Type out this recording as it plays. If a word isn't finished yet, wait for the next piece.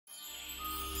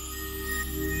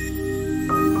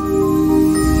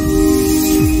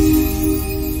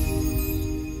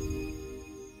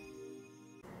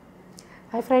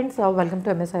friends, welcome to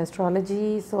Emai Astrology.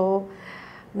 So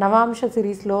Navamsa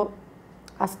series lo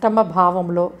అష్టమ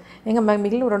భావంలో ఇంకా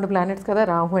మిగిలిన రెండు ప్లానెట్స్ కదా,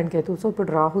 రాహు అండ్ కేతు. సో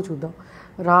ఇప్పుడు రాహు చూద్దాం.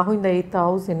 Rahu in the 8th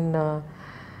house in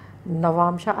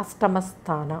నవాంశ అష్టమ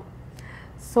స్థాన.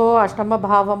 సో అష్టమ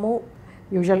భావము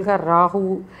యూజువల్గా రాహు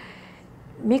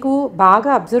మీకు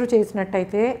బాగా అబ్జర్వ్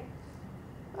చేసినట్టయితే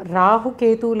రాహు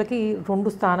కేతువులకి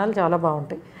రెండు స్థానాలు చాలా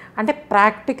బాగుంటాయి. అంటే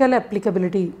ప్రాక్టికల్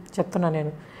అప్లికబిలిటీ చెప్తున్నాను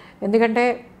నేను, ఎందుకంటే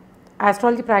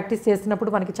ఆస్ట్రాలజీ ప్రాక్టీస్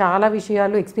చేస్తున్నప్పుడు మనకి చాలా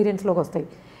విషయాలు ఎక్స్పీరియన్స్లోకి వస్తాయి.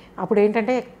 అప్పుడు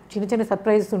ఏంటంటే చిన్న చిన్న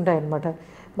సర్ప్రైజెస్ ఉంటాయన్నమాట.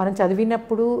 మనం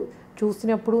చదివినప్పుడు,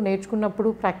 చూసినప్పుడు, నేర్చుకున్నప్పుడు,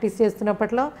 ప్రాక్టీస్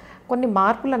చేస్తున్నప్పట్లో కొన్ని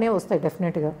మార్పులు అనేవి వస్తాయి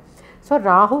డెఫినెట్గా. సో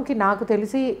రాహుకి నాకు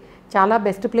తెలిసి చాలా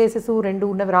బెస్ట్ ప్లేసెస్ రెండు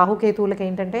ఉన్నవి. రాహు కేతువులకి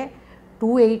ఏంటంటే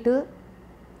 2, 8,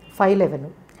 5, 11.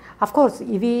 అఫ్కోర్స్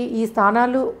ఇవి ఈ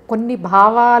స్థానాలు కొన్ని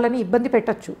భావాలని ఇబ్బంది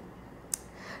పెట్టచ్చు,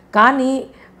 కానీ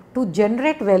టు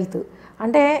జనరేట్ వెల్త్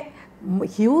అంటే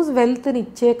హ్యూజ్ వెల్త్ని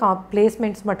ఇచ్చే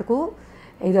ప్లేస్మెంట్స్ మటుకు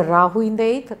either Rahu in the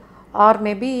 8th or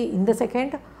maybe in the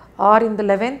 2nd or in the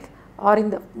 11th or in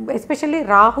the especially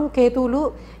Rahu కేతువులు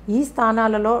ఈ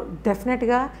స్థానాలలో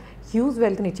డెఫినెట్గా హ్యూజ్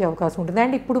వెల్త్ని ఇచ్చే అవకాశం ఉంటుంది.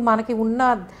 అండ్ ఇప్పుడు మనకి ఉన్న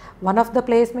వన్ ఆఫ్ ద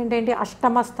ప్లేస్మెంట్ ఏంటి,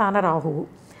 అష్టమ స్థాన రాహువు.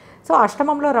 సో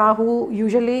అష్టమంలో రాహువు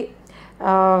యూజువలీ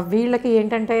వీళ్ళకి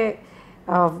ఏంటంటే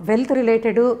వెల్త్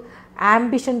రిలేటెడ్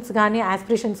యాంబిషన్స్ కానీ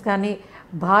యాస్పిరేషన్స్ కానీ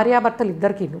భార్యాభర్తలు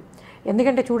ఇద్దరికీను.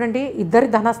 ఎందుకంటే చూడండి, ఇద్దరి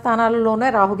ధనస్థానాలలోనే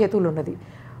రాహుకేతువులు ఉన్నది.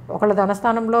 ఒకళ్ళ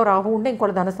ధనస్థానంలో రాహు ఉంటే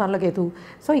ఇంకోళ్ళ ధనస్థానంలో కేతు.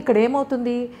 సో ఇక్కడ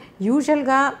ఏమవుతుంది,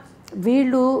 యూజువల్గా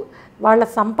వీళ్ళు వాళ్ళ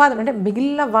సంపాదన అంటే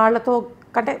మిగిలిన వాళ్ళతో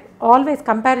అంటే ఆల్వేస్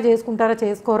కంపేర్ చేసుకుంటారా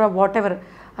చేసుకోరా వాట్ ఎవర్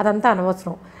అదంతా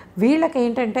అనవసరం. వీళ్ళకి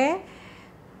ఏంటంటే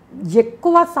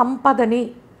ఎక్కువ సంపదని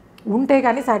ఉంటే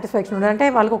కానీ సాటిస్ఫాక్షన్ ఉండదు. అంటే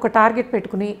వాళ్ళకి ఒక టార్గెట్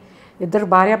పెట్టుకుని ఇద్దరు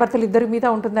భార్యాభర్తలు ఇద్దరి మీద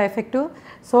ఉంటుంది ఆ ఎఫెక్టు.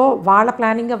 సో వాళ్ళ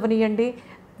ప్లానింగ్ అవ్వనియండి,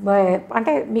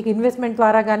 అంటే మీకు ఇన్వెస్ట్మెంట్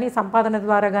ద్వారా కానీ సంపాదన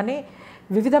ద్వారా కానీ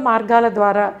వివిధ మార్గాల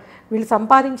ద్వారా వీళ్ళు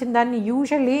సంపాదించిన దాన్ని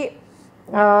యూజువల్లీ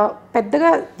పెద్దగా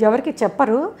ఎవరికి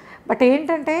చెప్పరు. బట్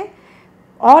ఏంటంటే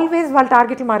ఆల్వేస్ వాళ్ళ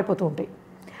టార్గెట్లు మారిపోతూ ఉంటాయి.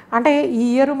 అంటే ఈ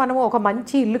ఇయర్ మనము ఒక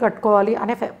మంచి ఇల్లు కట్టుకోవాలి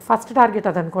అనే ఫస్ట్ టార్గెట్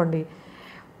అది అనుకోండి,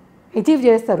 అచీవ్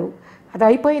చేస్తారు. అది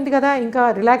అయిపోయింది కదా ఇంకా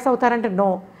రిలాక్స్ అవుతారంటే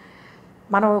నో,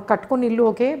 మనం కట్టుకున్న ఇల్లు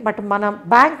ఓకే, బట్ మన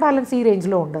బ్యాంక్ బ్యాలెన్స్ ఈ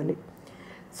రేంజ్లో ఉండాలి.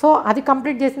 సో అది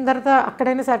కంప్లీట్ చేసిన తర్వాత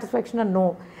అక్కడైనా సాటిస్ఫాక్షన్ నో.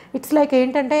 ఇట్స్ లైక్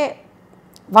ఏంటంటే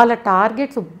వాళ్ళ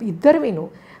టార్గెట్స్ ఇద్దరివిను,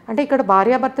 అంటే ఇక్కడ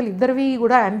భార్యాభర్తలు ఇద్దరివి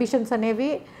కూడా అంబిషన్స్ అనేవి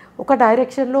ఒక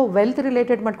డైరెక్షన్లో వెల్త్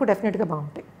రిలేటెడ్ మటుకు డెఫినెట్గా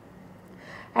బాగుంటాయి.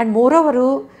 అండ్ మోరోవరు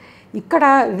ఇక్కడ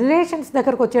రిలేషన్స్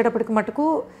దగ్గరకు వచ్చేటప్పటికి మటుకు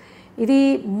ఇది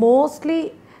మోస్ట్లీ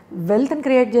వెల్త్ని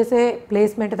క్రియేట్ చేసే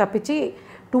ప్లేస్మెంట్ తప్పించి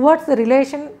towards the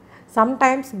relation some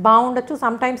times బాగుండొచ్చు,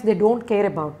 some times they don't care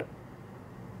about.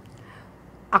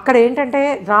 అక్కడ ఏంటంటే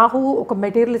రాహు ఒక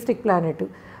మెటీరియలిస్టిక్ ప్లానెట్,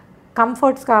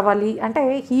 కంఫర్ట్స్ కావాలి అంటే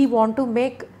he want to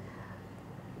make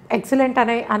excellent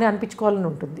అని అనిపించుకోవాలని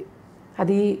ఉంటుంది.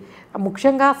 అది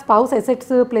ముఖ్యంగా స్పౌస్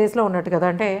ఎసెట్స్ ప్లేస్లో ఉన్నట్టు కదా.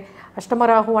 అంటే అష్టమ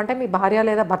రాహు అంటే మీ భార్య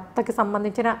లేదా భర్తకి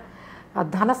సంబంధించిన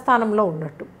ధనస్థానంలో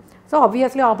ఉన్నట్టు. So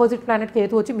obviously opposite planet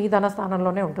Ketu వచ్చి మీ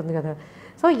ధనస్థానంలోనే ఉంటుంది కదా.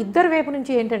 సో ఇద్దరి వైపు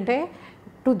నుంచి ఏంటంటే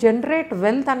టు జనరేట్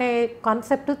వెల్త్ అనే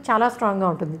కాన్సెప్ట్ చాలా స్ట్రాంగ్గా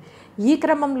ఉంటుంది. ఈ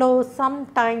క్రమంలో some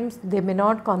times they may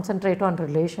not concentrate on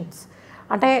relations.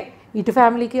 అంటే ఇటు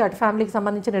ఫ్యామిలీకి అటు ఫ్యామిలీకి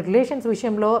సంబంధించిన రిలేషన్స్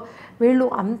విషయంలో వీళ్ళు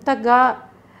అంతగా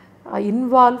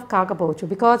ఇన్వాల్వ్ కాకపోవచ్చు,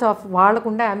 బికాజ్ ఆఫ్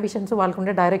వాళ్ళకుండే అంబిషన్స్,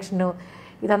 వాళ్ళకుండే డైరెక్షన్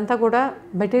ఇదంతా కూడా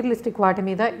మెటీరియలిస్టిక్ వాటి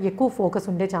మీద ఎక్కువ ఫోకస్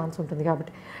ఉండే ఛాన్స్ ఉంటుంది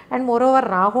కాబట్టి. అండ్ మోరోవర్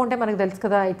రాహు అంటే మనకు తెలుసు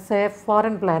కదా, it's a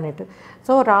foreign planet.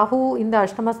 So Rahu in the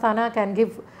అష్టమ స్థాన can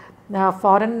give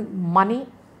foreign money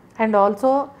and also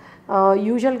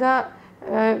యూజువల్గా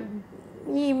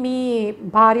మీ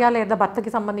భార్య లేదా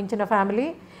భర్తకి సంబంధించిన ఫ్యామిలీ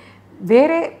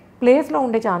వేరే ప్లేస్లో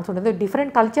ఉండే ఛాన్స్ ఉంటుంది,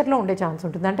 డిఫరెంట్ కల్చర్లో ఉండే ఛాన్స్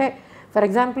ఉంటుంది. అంటే ఫర్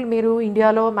ఎగ్జాంపుల్ మీరు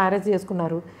ఇండియాలో మ్యారేజ్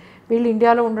చేసుకున్నారు, వీళ్ళు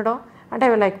ఇండియాలో ఉండడం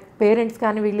అంటే లైక్ పేరెంట్స్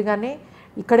కానీ వీళ్ళు కానీ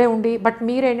ఇక్కడే ఉండి, బట్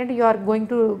మీరు ఏంటంటే you are going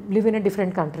to live in a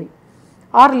different country,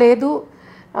 are లేదు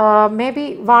మేబీ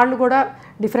వాళ్ళు కూడా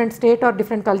డిఫరెంట్ స్టేట్ ఆర్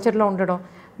డిఫరెంట్ కల్చర్లో ఉండడం,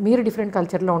 మీరు డిఫరెంట్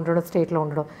కల్చర్లో ఉండడం, స్టేట్లో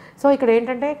ఉండడం. సో ఇక్కడ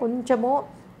ఏంటంటే కొంచెము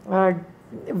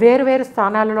వేరు వేరు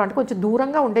స్థానాలలో అంటే కొంచెం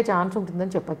దూరంగా ఉండే ఛాన్స్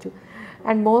ఉంటుందని చెప్పచ్చు.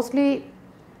 అండ్ మోస్ట్లీ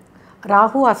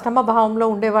రాహు అష్టమ భావంలో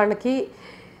ఉండే వాళ్ళకి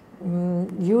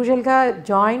యూజువల్గా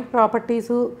జాయింట్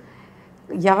ప్రాపర్టీసు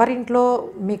ఎవరింట్లో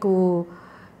మీకు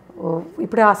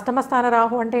ఇప్పుడు అష్టమ స్థాన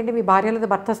రాహు అంటే ఏంటి, మీ భార్య లేదా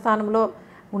భర్త స్థానంలో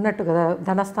ఉన్నట్టు కదా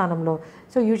ధనస్థానంలో.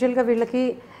 సో యూజువల్గా వీళ్ళకి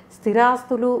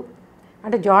స్థిరాస్తులు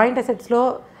అంటే జాయింట్ అసెట్స్లో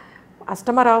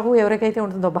అష్టమ రాహు ఎవరికైతే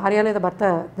ఉంటుందో భార్య లేదా భర్త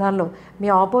దానిలో మీ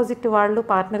ఆపోజిట్ వాళ్ళు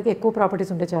పార్ట్నర్కి ఎక్కువ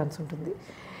ప్రాపర్టీస్ ఉండే ఛాన్స్ ఉంటుంది.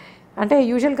 అంటే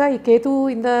యూజువల్గా ఈ కేతు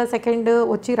ఇన్ ద 2nd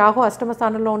వచ్చి రాహు అష్టమ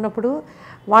స్థానంలో ఉన్నప్పుడు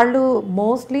వాళ్ళు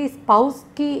మోస్ట్లీ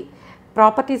స్పౌస్కి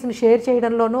ప్రాపర్టీస్ని షేర్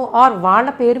చేయడంలోనూ ఆర్ వాళ్ళ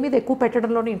పేరు మీద ఎక్కువ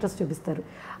పెట్టడంలోనూ ఇంట్రెస్ట్ చూపిస్తారు.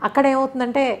 అక్కడ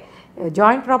ఏమవుతుందంటే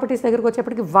జాయింట్ ప్రాపర్టీస్ దగ్గరికి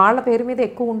వచ్చేప్పటికి వాళ్ళ పేరు మీద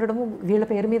ఎక్కువ ఉండడము, వీళ్ళ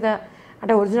పేరు మీద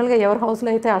అంటే ఒరిజినల్గా ఎవరి హౌస్లో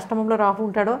అయితే అష్టమంలో రాహు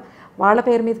ఉంటాడో వాళ్ళ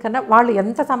పేరు మీద కన్నా వాళ్ళు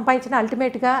ఎంత సంపాదించినా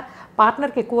అల్టిమేట్గా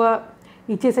పార్ట్నర్కి ఎక్కువ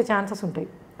ఇచ్చేసే ఛాన్సెస్ ఉంటాయి.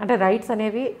 అంటే రైట్స్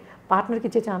అనేవి పార్ట్నర్కి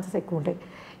ఇచ్చే ఛాన్సెస్ ఎక్కువ ఉంటాయి.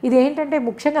 ఇది ఏంటంటే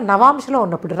ముఖ్యంగా నవాంశలో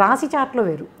ఉన్నప్పుడు, రాశి చార్ట్లో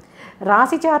వేరు.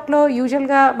 రాశి చార్ట్లో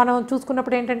యూజువల్గా మనం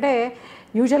చూసుకున్నప్పుడు ఏంటంటే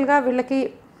యూజువల్గా వీళ్ళకి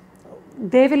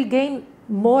they will gain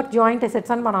more joint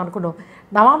assets అని మనం అనుకున్నాం.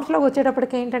 నవాంశలోకి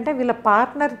వచ్చేటప్పటికి ఏంటంటే వీళ్ళ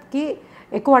పార్ట్నర్కి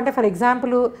ఎక్కువ, అంటే ఫర్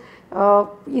ఎగ్జాంపుల్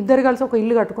ఇద్దరు కలిసి ఒక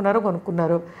ఇల్లు కట్టుకున్నారు,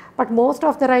 కొనుక్కున్నారు, but most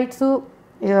of the rights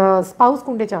స్పౌస్కి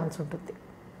ఉండే ఛాన్స్ ఉంటుంది.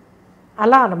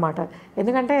 అలా అన్నమాట.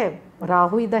 ఎందుకంటే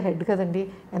రాహు ఇస్ ద హెడ్ కదండి,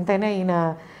 ఎంతైనా ఈయన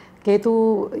కేతు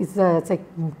ఇస్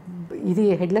ఇది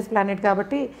హెడ్లెస్ ప్లానెట్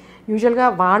కాబట్టి యూజువల్గా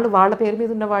వాళ్ళ పేరు మీద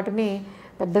ఉన్న వాటిని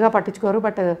పెద్దగా పట్టించుకోరు.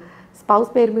 బట్ స్పౌస్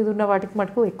పేరు మీద ఉన్న వాటికి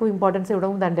మటుకు ఎక్కువ ఇంపార్టెన్స్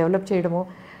ఇవ్వడం, దాన్ని డెవలప్ చేయడము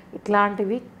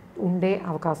ఇట్లాంటివి ఉండే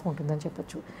అవకాశం ఉంటుందని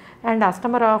చెప్పచ్చు. అండ్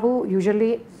అష్టమ Rahu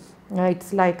usually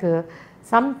it's like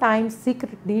some times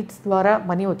secret deeds ద్వారా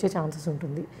మనీ వచ్చే ఛాన్సెస్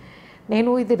ఉంటుంది.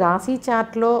 నేను ఇది రాశి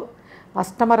చార్ట్లో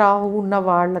అష్టమ రాహు ఉన్న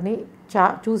వాళ్ళని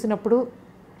చూసినప్పుడు,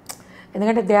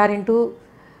 ఎందుకంటే they are into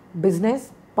business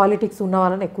politics ఉన్న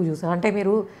వాళ్ళని ఎక్కువ చూసాను. అంటే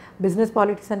మీరు బిజినెస్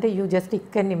పాలిటిక్స్ అంటే యూ జస్ట్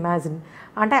కెన్ ఇమాజిన్,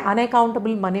 అంటే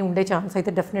అన్అకౌంటబుల్ మనీ ఉండే ఛాన్స్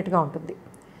అయితే డెఫినెట్గా ఉంటుంది.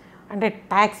 అంటే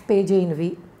ట్యాక్స్ పే చేయనివి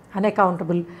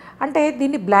అన్అకౌంటబుల్, అంటే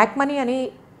దీన్ని బ్లాక్ మనీ అని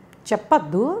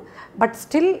చెప్పద్దు, but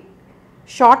still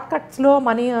short కట్స్లో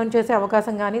money earn చేసే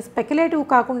అవకాశం కానీ, స్పెక్యులేటివ్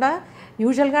కాకుండా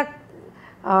యూజువల్గా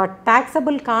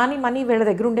ట్యాక్సబుల్ కాని మనీ వీళ్ళ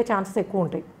దగ్గర ఉండే ఛాన్సెస్ ఎక్కువ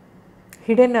ఉంటాయి.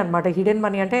 హిడెన్ అనమాట. హిడెన్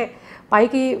మనీ అంటే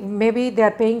పైకి maybe they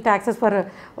are paying taxes for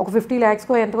ఒక 50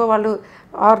 lakhsకో ఎంతకో వాళ్ళు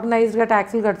ఆర్గనైజ్డ్గా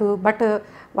ట్యాక్సులు కడుతూ, బట్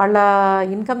వాళ్ళ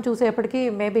income చూసేప్పటికీ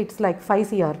maybe it's like 5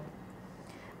 crore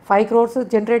 5 crores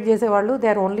generate చేసేవాళ్ళు they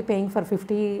are only paying for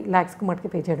 50 lakhsకి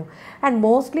మటుకు పే చేయడం. అండ్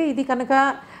మోస్ట్లీ ఇది కనుక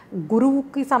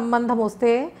గురువుకి సంబంధం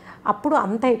వస్తే అప్పుడు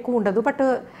అంత ఎక్కువ ఉండదు. But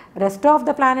rest of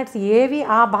the planets ఏవి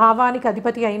ఆ భావానికి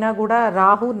అధిపతి అయినా కూడా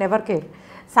రాహు నెవర్ కేర్.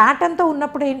 సాటర్న్తో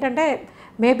ఉన్నప్పుడు ఏంటంటే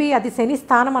మేబీ అది శని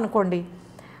స్థానం అనుకోండి,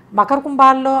 మకర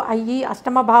కుంభాల్లో అయ్యి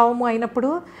అష్టమ భావము అయినప్పుడు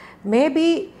మేబీ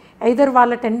ఐదర్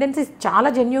వాళ్ళ టెండెన్సీస్ చాలా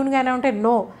జెన్యూన్గానే ఉంటే,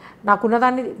 నో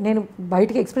నాకున్నదాన్ని నేను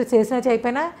బయటికి ఎక్స్ప్రెస్ చేసినా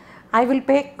చేయకపోయినా I will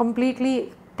pay completely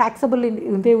taxable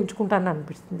ఇదే ఉంచుకుంటాను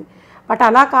అనిపిస్తుంది. బట్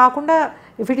అలా కాకుండా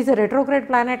if it is a retrograde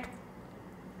planet,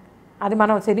 అది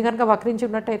మనం శని కనుక వక్రించి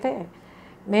ఉన్నట్టయితే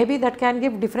maybe that can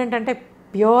give different, అంటే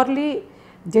ప్యూర్లీ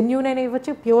జెన్యూన్ అయినా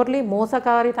ఇవ్వచ్చు, ప్యూర్లీ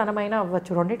మోసకారితనమైన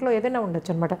అవ్వచ్చు, రెండిట్లో ఏదైనా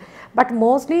ఉండొచ్చు అనమాట. బట్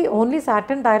మోస్ట్లీ ఓన్లీ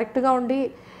సాటర్న్ డైరెక్ట్గా ఉండి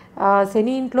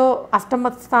శని ఇంట్లో అష్టమ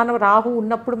స్థానం రాహు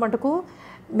ఉన్నప్పుడు మటుకు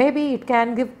maybe it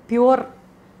can give pure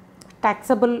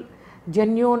taxable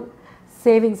genuine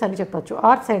savings అని చెప్పొచ్చు,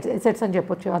 ఆర్ ఎసెట్స్ అని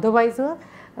చెప్పొచ్చు. అదర్వైజ్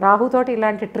రాహుతోటి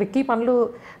ఇలాంటి ట్రిక్కీ పనులు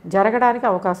జరగడానికి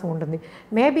అవకాశం ఉంటుంది.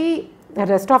 Maybe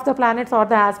rest of the planets are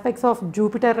the aspects of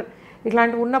Jupiter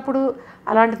ఇట్లాంటివి ఉన్నప్పుడు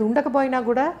అలాంటిది ఉండకపోయినా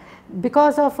కూడా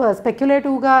బికాస్ ఆఫ్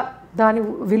స్పెక్యులేటివ్గా దాని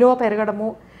విలువ పెరగడము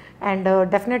అండ్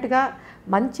డెఫినెట్గా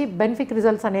మంచి బెనిఫిక్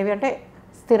రిజల్ట్స్ అనేవి, అంటే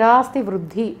స్థిరాస్తి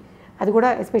వృద్ధి, అది కూడా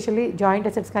ఎస్పెషల్లీ జాయింట్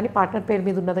అసెట్స్ కానీ పార్ట్నర్ పేరు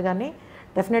మీద ఉన్నది కానీ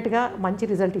డెఫినెట్గా మంచి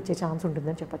రిజల్ట్ ఇచ్చే ఛాన్స్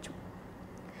ఉంటుందని చెప్పచ్చు.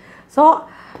 సో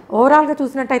ఓవరాల్గా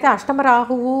చూసినట్టయితే అష్టమ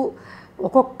రాహువు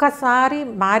ఒక్కొక్కసారి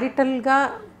మ్యారిటల్గా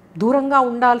దూరంగా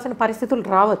ఉండాల్సిన పరిస్థితులు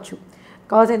రావచ్చు.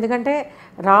 కాజ్ ఎందుకంటే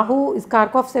Rahu is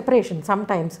cork of separation some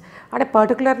times, అంటే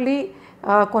పర్టికులర్లీ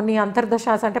కొన్ని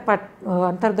అంతర్దశాస్, అంటే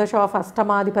అంతర్దశ of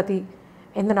అష్టమాధిపతి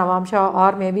in the నవాంశ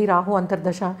or maybe Rahu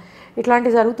అంతర్దశ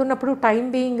ఇట్లాంటివి జరుగుతున్నప్పుడు టైం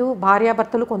బీయింగ్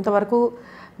భార్యాభర్తలు కొంతవరకు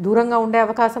దూరంగా ఉండే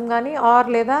అవకాశం కానీ, ఆర్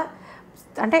లేదా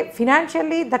అంటే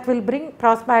financially that will bring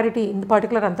prosperity in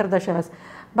particular అంతర్దశాస్.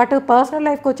 But personal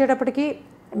లైఫ్కి వచ్చేటప్పటికి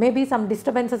మేబీ సమ్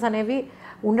డిస్టర్బెన్సెస్ అనేవి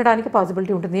ఉండడానికి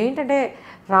పాసిబిలిటీ ఉంటుంది. ఏంటంటే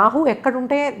రాహు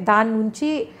ఎక్కడుంటే దాని నుంచి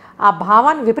ఆ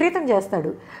భావాన్ని విపరీతం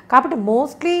చేస్తాడు. కాబట్టి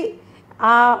మోస్ట్లీ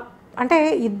అంటే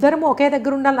ఇద్దరము ఒకే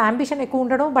దగ్గర ఉండాలని అంబిషన్ ఎక్కువ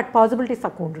ఉండడం, బట్ పాసిబిలిటీస్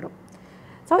తక్కువ ఉండడం.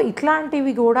 సో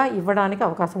ఇట్లాంటివి కూడా ఇవ్వడానికి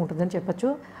అవకాశం ఉంటుందని చెప్పచ్చు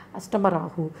అష్టమ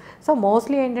రాహు. సో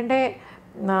మోస్ట్లీ ఏంటంటే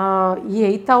ఈ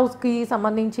 8th హౌస్కి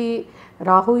సంబంధించి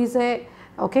Rahu is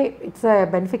okay, it's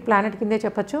benefic planet కిందే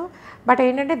చెప్పచ్చు. బట్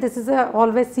ఏంటంటే this is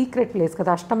always secret place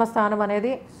కదా, అష్టమ స్థానం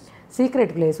అనేది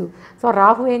సీక్రెట్ ప్లేసు. సో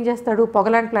రాహు ఏం చేస్తాడు,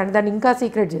 పొగలాంటి ప్లానెట్, దాన్ని ఇంకా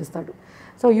సీక్రెట్ చేస్తాడు.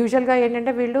 సో యూజువల్గా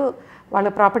ఏంటంటే వీళ్ళు వాళ్ళ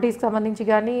ప్రాపర్టీస్కి సంబంధించి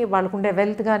కానీ, వాళ్ళకుండే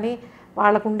వెల్త్ కానీ,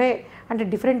 వాళ్ళకుండే అంటే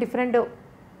డిఫరెంట్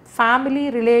ఫ్యామిలీ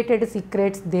రిలేటెడ్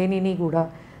సీక్రెట్స్ దేనిని కూడా,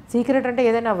 సీక్రెట్ అంటే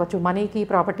ఏదైనా అవ్వచ్చు, మనీకి,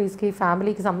 ప్రాపర్టీస్కి,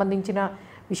 ఫ్యామిలీకి సంబంధించిన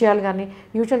విషయాలు కానీ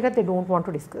యూజువల్గా they don't want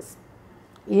to discuss.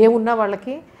 ఏమున్నా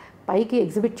వాళ్ళకి పైకి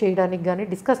ఎగ్జిబిట్ చేయడానికి కానీ,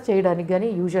 డిస్కస్ చేయడానికి కానీ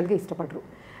యూజువల్గా ఇష్టపడరు.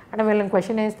 అంటే వీళ్ళని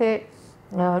క్వశ్చన్ వేస్తే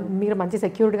మీరు మంచి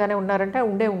సెక్యూర్డ్గానే ఉన్నారంటే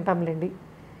ఉంటాంలేండి,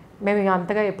 మేము ఇక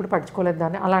అంతగా ఎప్పుడు పట్టించుకోలేదు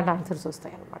దాన్ని, అలాంటి ఆన్సర్స్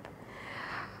వస్తాయి అన్నమాట.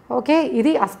 ఓకే,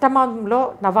 ఇది అష్టమంలో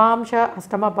నవాంశ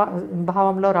అష్టమ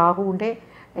భావంలో రాహు ఉంటే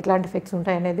ఎట్లాంటి ఎఫెక్ట్స్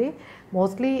ఉంటాయి అనేది.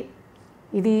 మోస్ట్లీ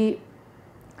ఇది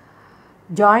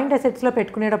జాయింట్ అసెట్స్లో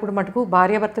పెట్టుకునేటప్పుడు మటుకు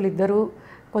భార్యాభర్తలు ఇద్దరూ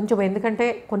కొంచెం, ఎందుకంటే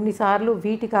కొన్నిసార్లు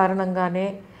వీటి కారణంగానే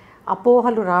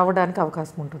అపోహలు రావడానికి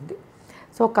అవకాశం ఉంటుంది.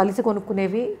 సో కలిసి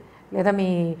కొనుక్కునేవి లేదా మీ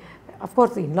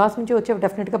అఫ్కోర్స్ ఇన్లాస్ నుంచి వచ్చేవి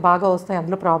డెఫినెట్గా బాగా వస్తాయి,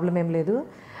 అందులో ప్రాబ్లం ఏం లేదు.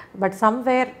 బట్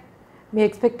సమ్వేర్ మీ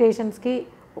ఎక్స్పెక్టేషన్స్కి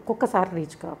ఒక్కొక్కసారి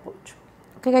రీచ్ కాకపోవచ్చు.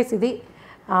 ఓకే గైస్, ఇది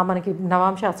మనకి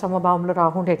నవాంశ అష్టమ భావంలో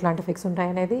రాహు ఉంటే ఎట్లాంటి ఎఫెక్ట్స్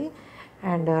ఉంటాయనేది.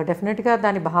 అండ్ డెఫినెట్గా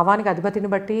దాని భావానికి అధిపతిని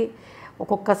బట్టి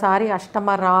ఒక్కొక్కసారి అష్టమ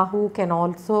Rahu can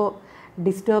also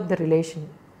disturb the relation.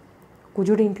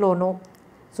 కుజుడింట్లోనూ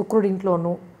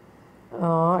శుక్రుడింట్లోనూ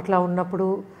అట్లా ఉన్నప్పుడు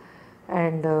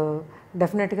అండ్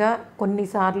డెఫినెట్గా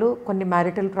కొన్నిసార్లు కొన్ని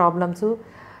మ్యారిటల్ ప్రాబ్లమ్స్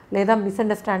లేదా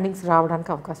మిస్అండర్స్టాండింగ్స్ రావడానికి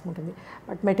అవకాశం ఉంటుంది.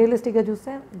 బట్ మెటీరియలిస్టిక్గా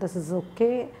చూస్తే this is okay.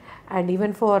 And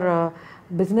even for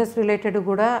business related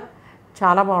కూడా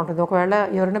చాలా బాగుంటుంది. ఒకవేళ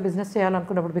ఎవరైనా బిజినెస్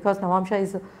చేయాలనుకున్నప్పుడు, because నవాంశ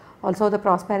is also the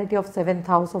prosperity of 7th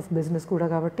house of business కూడా,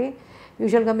 కాబట్టి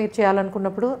యూజువల్గా మీరు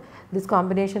చేయాలనుకున్నప్పుడు దిస్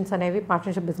కాంబినేషన్స్ అనేవి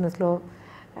పార్ట్నర్షిప్ బిజినెస్లో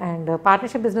అండ్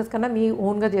పార్ట్నర్షిప్ బిజినెస్ కన్నా మీ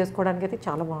ఓన్గా చేసుకోవడానికి అయితే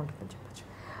చాలా బాగుంటుందని చెప్పచ్చు.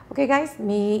 ఓకే గైస్,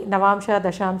 మీ నవాంశ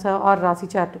దశాంశ ఆర్ రాశి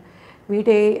చార్ట్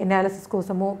వీటి ఎనాలిసిస్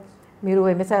కోసము మీరు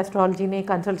ఎంఎస్ఐ ఆస్ట్రాలజీని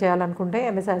కన్సల్ట్ చేయాలనుకుంటే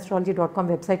msiastrology.com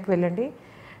వెబ్సైట్కి వెళ్ళండి.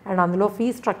 అండ్ అందులో ఫీ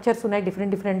స్ట్రక్చర్స్ ఉన్నాయి,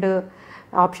 డిఫరెంట్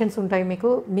ఆప్షన్స్ ఉంటాయి.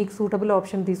 మీకు సూటబుల్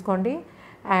ఆప్షన్ తీసుకోండి.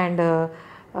 అండ్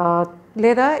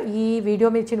లేదా ఈ వీడియో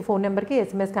మీద ఇచ్చిన ఫోన్ నెంబర్కి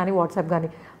SMS కానీ వాట్సాప్ కానీ,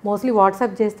 మోస్ట్లీ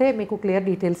వాట్సాప్ చేస్తే మీకు క్లియర్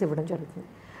డీటెయిల్స్ ఇవ్వడం జరుగుతుంది.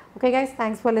 Okay guys,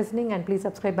 thanks for listening and please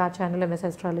subscribe our channel MSI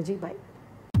Astrology. Bye.